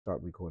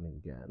Start recording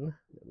again.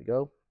 There we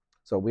go.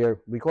 So we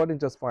are recording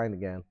just fine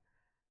again.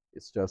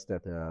 It's just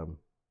that,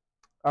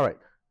 all right.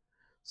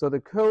 So the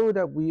code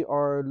that we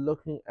are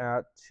looking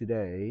at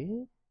today,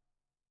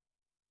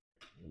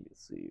 let me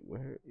see,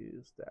 where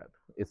is that?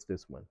 It's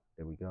this one.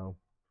 There we go.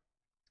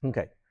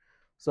 Okay.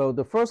 So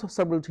the first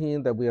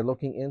subroutine that we are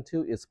looking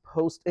into is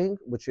post inc,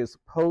 which is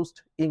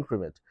post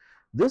increment.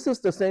 This is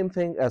the same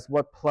thing as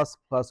what plus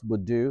plus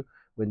would do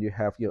when you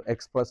have your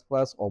x plus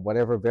plus or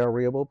whatever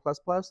variable plus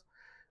plus.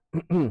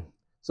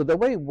 So the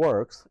way it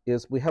works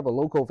is we have a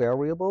local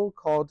variable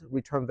called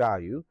return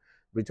value.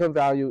 Return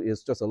value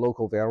is just a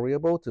local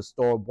variable to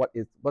store what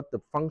the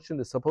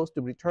function is supposed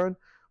to return,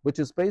 which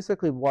is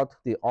basically what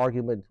the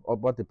argument or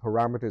what the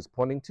parameter is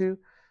pointing to.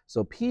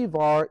 So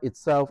p-var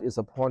itself is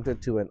a pointer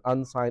to an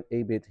unsigned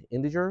 8-bit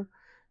integer,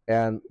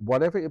 and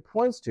whatever it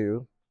points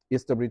to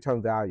is the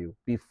return value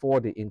before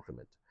the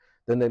increment.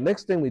 Then the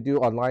next thing we do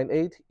on line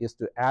 8 is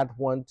to add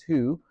 1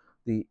 to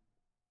the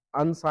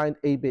unsigned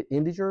 8-bit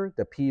integer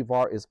the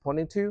p-var is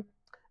pointing to,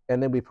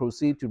 and then we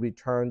proceed to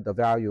return the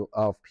value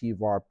of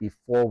p-var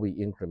before we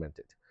increment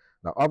it.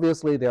 Now,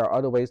 obviously, there are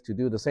other ways to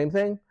do the same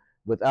thing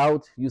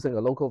without using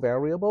a local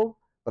variable,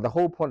 but the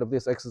whole point of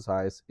this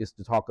exercise is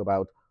to talk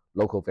about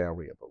local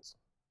variables.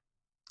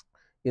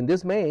 In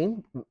this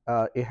main,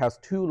 it has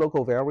two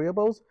local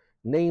variables,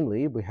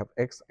 namely, we have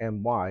x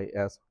and y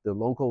as the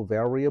local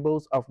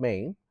variables of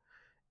main,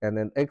 and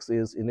then x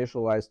is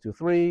initialized to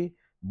 3,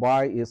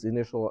 y is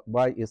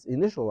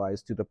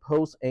initialized to the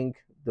post inc,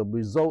 the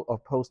result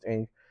of post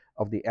inc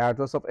of the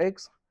address of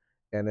x,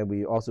 and then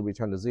we also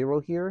return the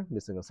 0 here,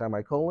 missing a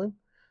semicolon.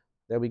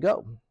 There we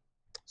go.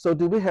 So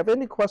do we have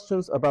any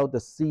questions about the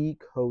C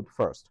code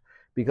first?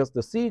 Because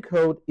the C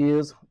code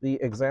is the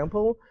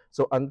example,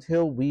 so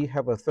until we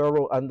have a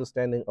thorough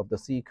understanding of the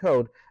C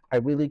code, I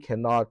really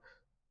cannot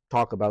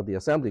talk about the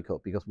assembly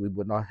code because we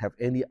would not have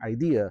any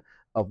idea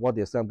of what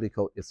the assembly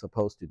code is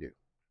supposed to do.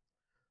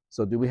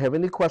 So do we have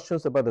any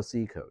questions about the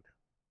C code?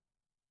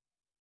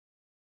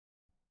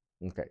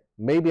 Okay,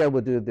 maybe I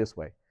will do it this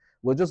way.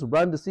 We'll just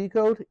run the C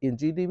code in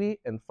GDB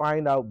and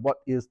find out what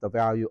is the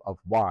value of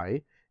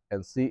y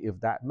and see if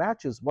that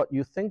matches what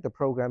you think the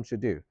program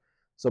should do.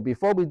 So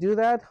before we do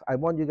that, I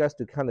want you guys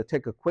to kind of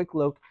take a quick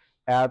look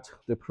at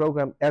the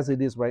program as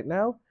it is right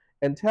now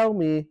and tell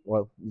me,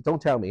 well,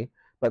 don't tell me,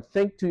 but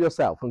think to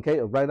yourself, okay,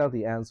 or write out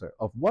the answer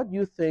of what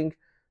you think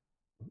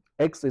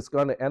x is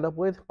going to end up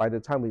with by the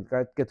time we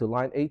get to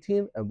line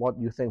 18 and what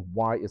you think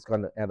y is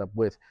going to end up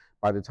with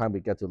by the time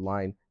we get to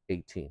line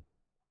 18.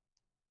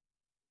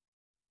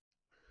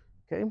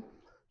 Okay,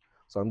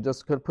 so I'm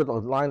just going to put a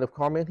line of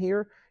comment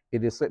here.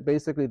 It is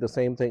basically the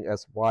same thing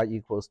as y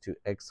equals to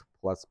x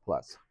plus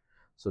plus.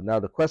 So now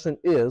the question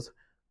is,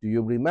 do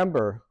you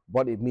remember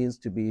what it means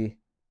to be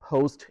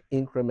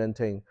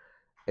post-incrementing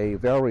a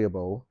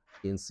variable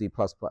in C++?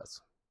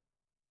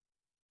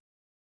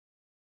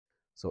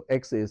 So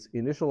x is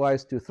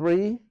initialized to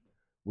 3.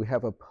 We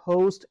have a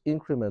post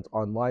increment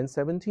on line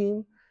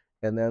 17,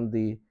 and then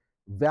the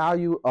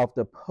value of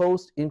the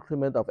post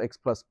increment of x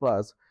plus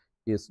plus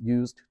is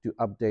used to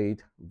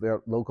update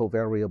local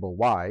variable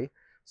y.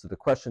 So the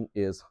question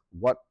is,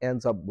 what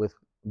ends up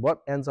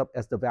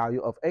as the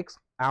value of x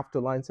after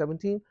line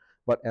 17?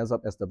 What ends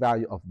up as the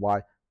value of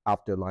y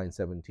after line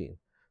 17?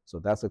 So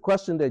that's a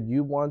question that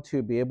you want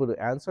to be able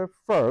to answer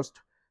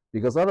first,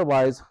 because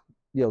otherwise,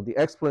 the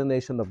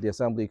explanation of the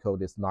assembly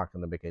code is not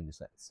going to make any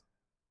sense.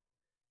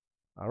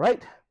 All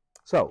right,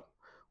 so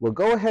we'll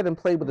go ahead and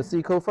play with the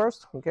C code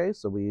first. Okay,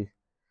 so we,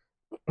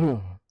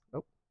 oh,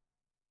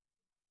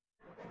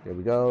 there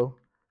we go.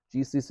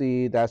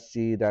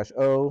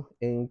 GCC-G-O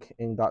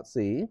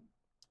inc.c,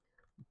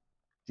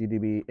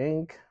 GDB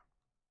inc.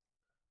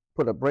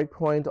 Put a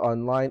breakpoint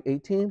on line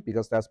 18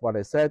 because that's what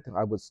I said.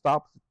 I would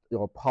stop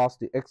or pause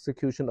the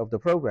execution of the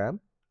program,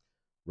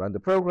 run the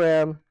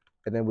program,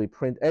 and then we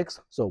print x.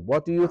 So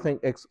what do you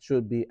think x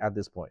should be at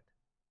this point?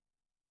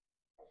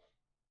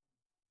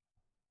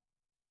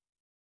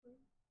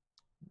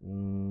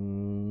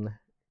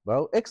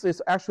 Well, x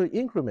is actually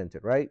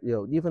incremented, right?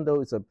 Even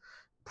though it's a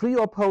pre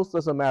or post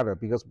doesn't matter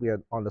because we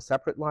are on a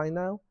separate line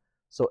now.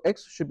 So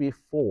x should be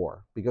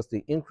 4 because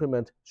the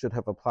increment should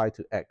have applied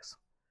to x.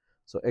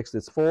 So x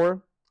is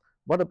 4.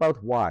 What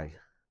about y?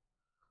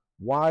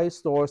 Y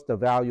stores the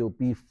value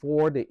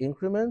before the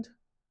increment,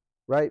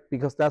 right?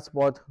 Because that's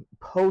what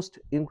post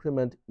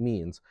increment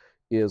means,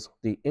 is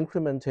the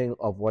incrementing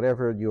of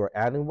whatever you are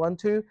adding 1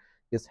 to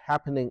is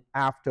happening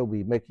after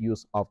we make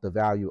use of the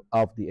value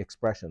of the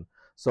expression.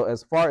 So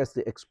as far as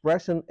the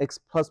expression x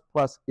plus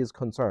plus is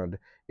concerned,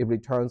 it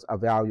returns a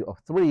value of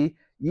 3,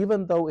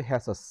 even though it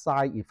has a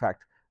side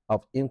effect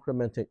of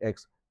incrementing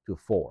x to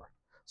 4.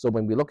 So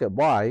when we look at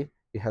y,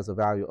 it has a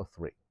value of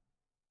 3.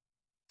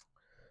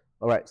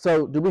 All right,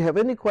 so do we have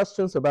any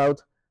questions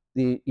about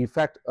the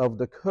effect of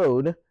the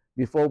code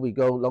before we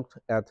go look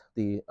at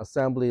the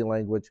assembly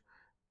language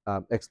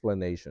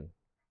explanation?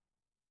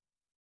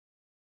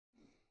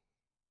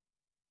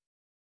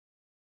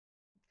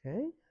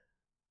 Okay.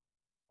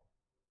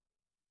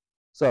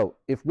 So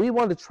if we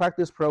want to track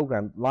this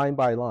program line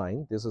by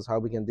line, this is how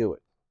we can do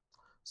it.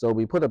 So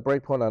we put a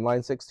breakpoint on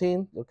line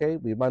 16, okay?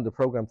 We run the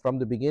program from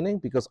the beginning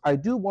because I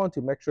do want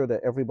to make sure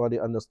that everybody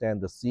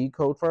understands the C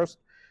code first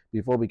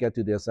before we get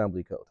to the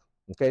assembly code,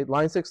 okay?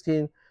 Line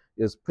 16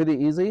 is pretty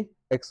easy.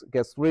 X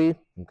gets 3,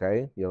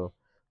 okay?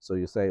 So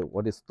you say,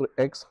 what is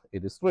X?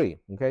 It is 3,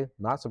 okay?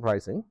 Not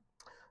surprising.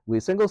 We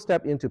single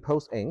step into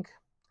post inc,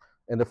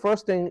 and the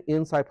first thing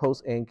inside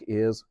post inc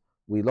is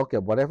we look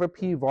at whatever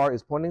p var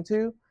is pointing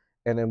to,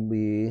 and then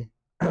we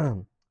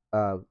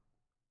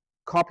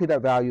copy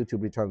that value to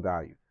return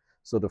value.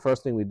 So the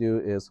first thing we do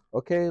is,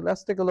 okay,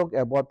 let's take a look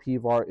at what p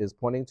var is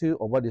pointing to,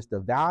 or what is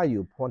the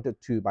value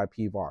pointed to by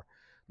p var.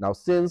 Now,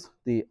 since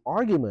the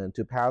argument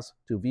to pass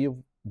to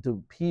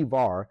p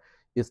var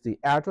is the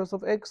address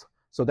of x,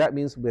 so that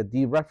means we're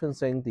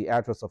dereferencing the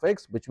address of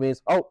x, which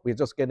means, oh, we're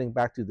just getting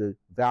back to the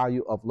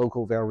value of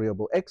local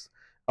variable x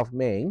of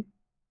main,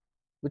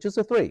 which is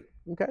a 3,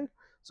 okay?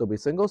 So we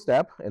single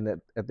step, and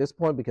at this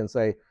point we can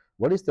say,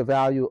 what is the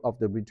value of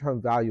the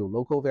return value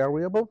local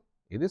variable?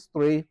 It is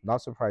 3,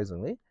 not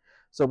surprisingly.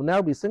 So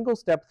now we single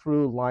step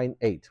through line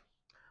 8.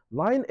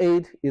 Line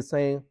 8 is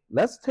saying,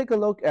 let's take a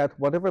look at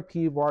whatever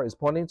p var is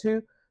pointing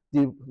to,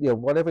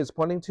 whatever it's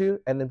pointing to,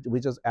 and then we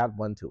just add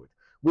 1 to it.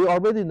 We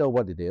already know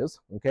what it is,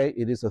 okay?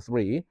 It is a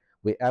 3.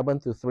 We add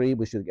 1 to 3,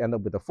 we should end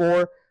up with a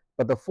 4,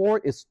 but the 4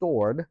 is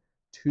stored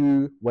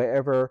to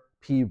wherever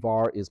p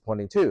var is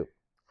pointing to.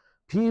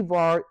 P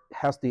var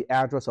has the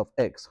address of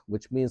x,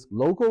 which means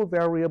local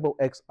variable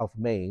x of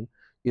main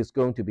is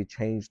going to be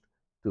changed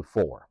to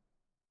 4.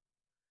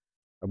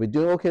 Are we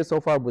doing okay so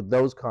far with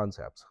those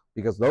concepts?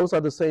 Because those are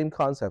the same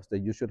concepts that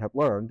you should have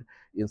learned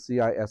in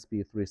CISP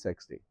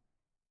 360.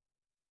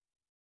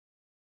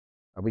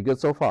 Are we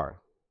good so far?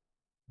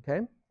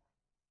 Okay.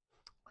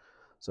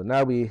 So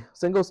now we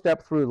single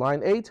step through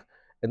line 8,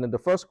 and then the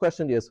first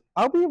question is,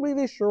 are we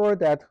really sure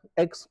that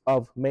x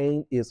of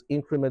main is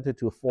incremented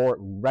to 4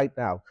 right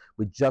now?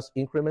 We just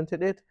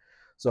incremented it.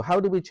 So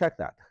how do we check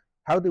that?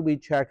 How do we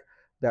check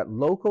that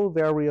local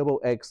variable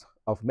x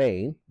of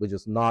main, which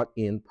is not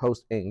in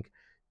post inc,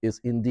 is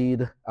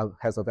indeed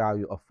has a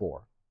value of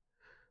 4?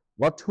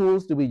 What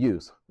tools do we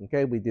use?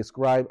 Okay,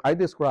 I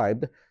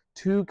described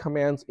 2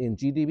 commands in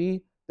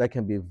GDB that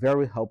can be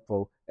very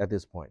helpful at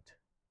this point.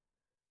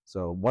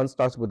 So one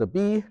starts with a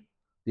B,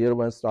 the other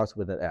one starts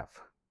with an F.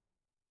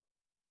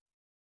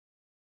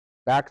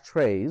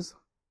 Backtrace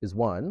is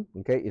one,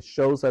 okay? It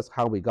shows us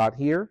how we got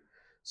here,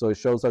 so it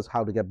shows us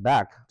how to get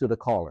back to the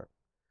caller.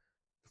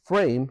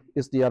 Frame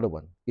is the other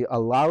one. It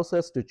allows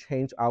us to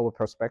change our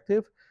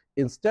perspective.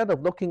 Instead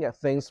of looking at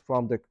things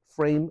from the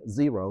frame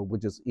 0,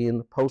 which is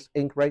in post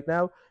inc right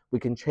now, we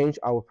can change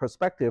our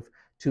perspective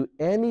to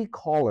any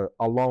caller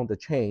along the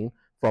chain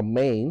from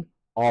main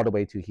all the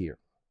way to here,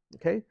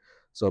 okay?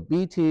 So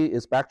BT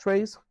is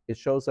backtrace. It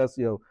shows us,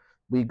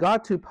 we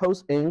got to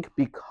post inc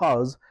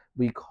because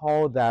we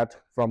call that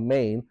from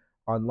main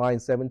on line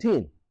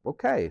 17.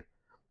 Okay.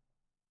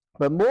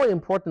 But more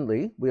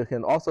importantly, we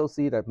can also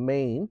see that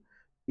main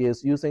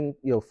is using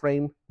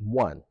frame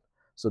 1.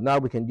 So now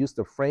we can use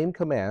the frame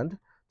command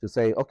to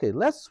say, okay,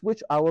 let's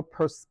switch our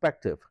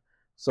perspective.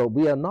 So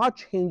we are not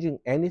changing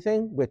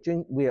anything.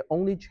 We are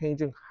only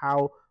changing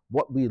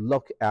what we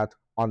look at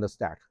on the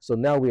stack. So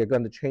now we are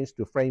going to change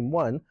to frame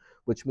 1,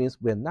 which means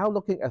we're now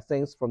looking at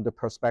things from the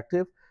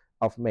perspective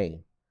of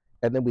main.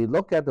 And then we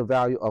look at the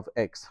value of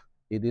x.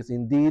 It is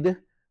indeed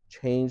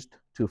changed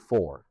to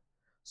 4.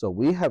 So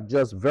we have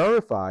just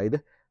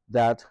verified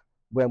that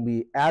when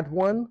we add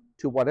 1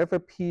 to whatever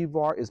p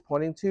var is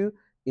pointing to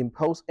in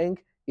post inc,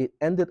 it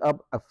ended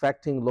up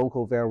affecting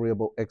local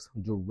variable x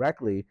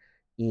directly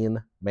in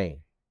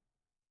main.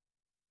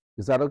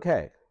 Is that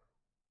okay?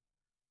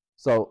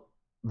 So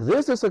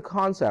this is a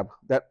concept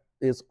that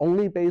is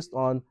only based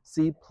on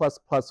C++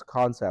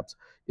 concepts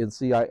in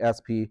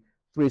CISP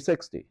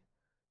 360.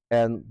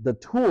 And the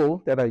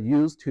tool that I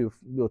use to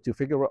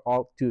figure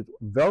out, to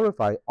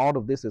verify all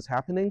of this is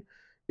happening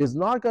is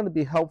not going to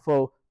be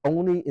helpful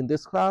only in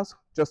this class,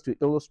 just to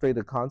illustrate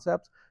the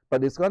concepts,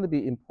 but it's going to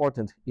be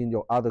important in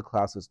your other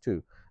classes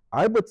too.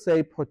 I would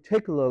say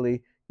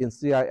particularly in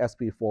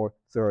CISP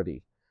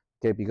 430,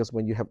 okay, because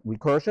when you have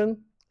recursion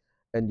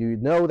and you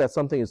know that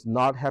something is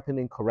not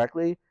happening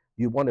correctly,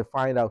 you want to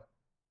find out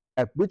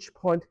at which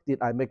point did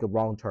I make a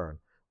wrong turn?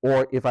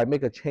 Or if I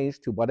make a change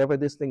to whatever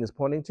this thing is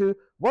pointing to,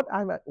 what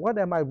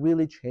am I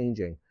really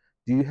changing?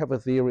 Do you have a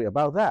theory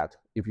about that?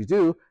 If you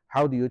do,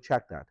 how do you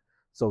check that?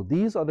 So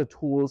these are the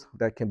tools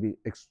that can be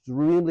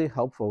extremely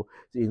helpful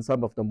in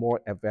some of the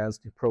more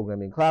advanced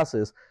programming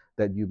classes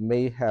that you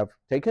may have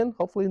taken,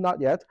 hopefully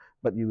not yet,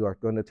 but you are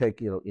going to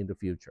take in the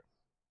future.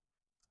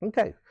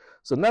 Okay,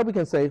 so now we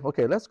can say,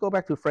 okay, let's go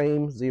back to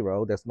frame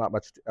 0. There's not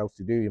much else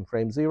to do in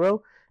frame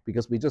 0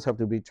 because we just have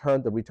to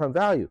return the return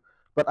value.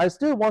 But I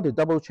still want to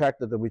double check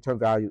that the return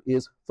value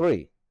is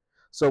 3.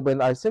 So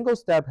when I single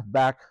step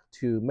back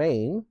to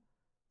main,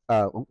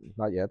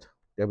 not yet,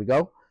 there we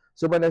go.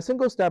 So when I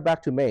single step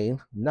back to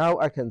main, now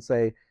I can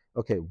say,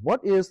 Okay,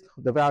 what is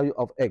the value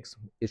of x?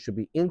 It should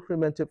be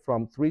incremented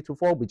from 3 to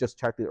 4. We just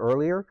checked it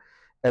earlier.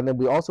 And then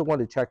we also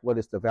want to check what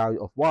is the value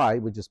of y,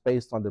 which is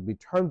based on the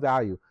return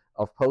value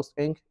of post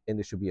inc, and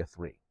it should be a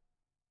 3.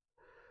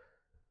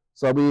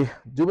 So are we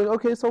doing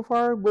okay so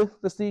far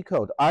with the C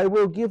code? I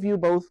will give you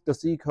both the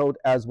C code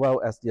as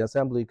well as the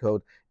assembly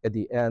code at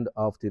the end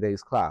of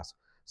today's class.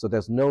 So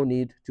there's no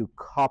need to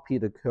copy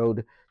the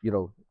code,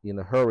 in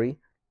a hurry.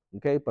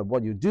 Okay, but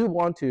what you do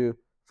want to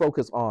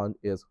focus on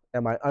is,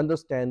 am I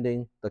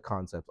understanding the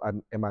concepts?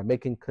 Am I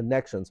making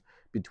connections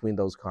between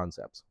those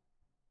concepts?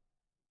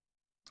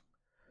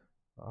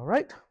 All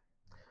right.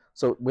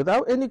 So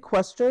without any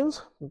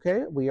questions,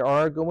 okay, we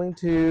are going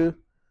to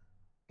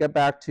get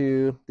back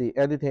to the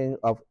editing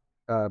of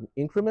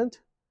increment.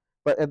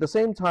 But at the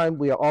same time,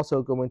 we are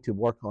also going to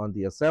work on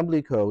the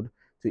assembly code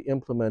to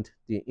implement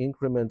the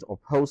increment or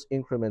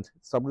post-increment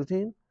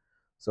subroutine.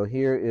 So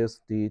here is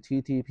the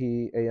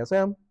TTP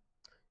ASM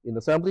in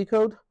assembly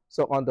code.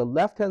 So on the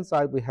left-hand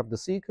side, we have the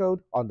C code.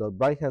 On the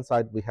right-hand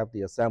side, we have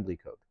the assembly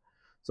code.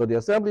 So the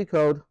assembly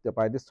code, that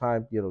by this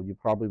time, you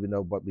probably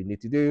know what we need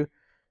to do.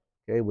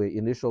 Okay, we're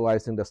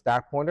initializing the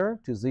stack pointer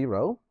to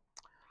 0.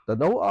 The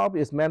no-op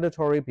is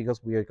mandatory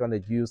because we are going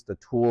to use the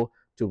tool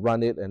to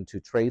run it and to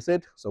trace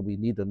it. So we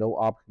need the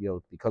no-op,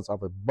 because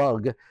of a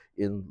bug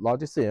in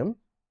Logisim.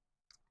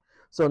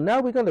 So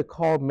now we're going to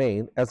call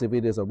main as if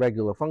it is a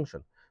regular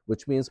function,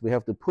 which means we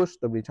have to push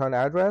the return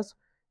address,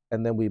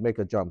 and then we make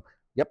a jump.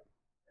 Yep.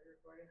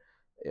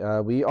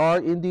 We are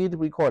indeed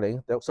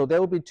recording. So there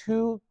will be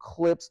 2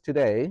 clips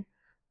today.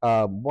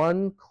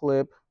 One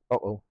clip.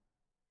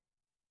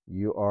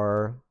 You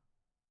are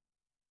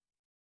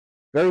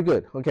very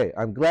good. Okay,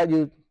 I'm glad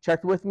you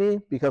checked with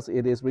me because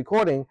it is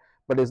recording,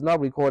 but it's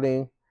not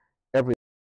recording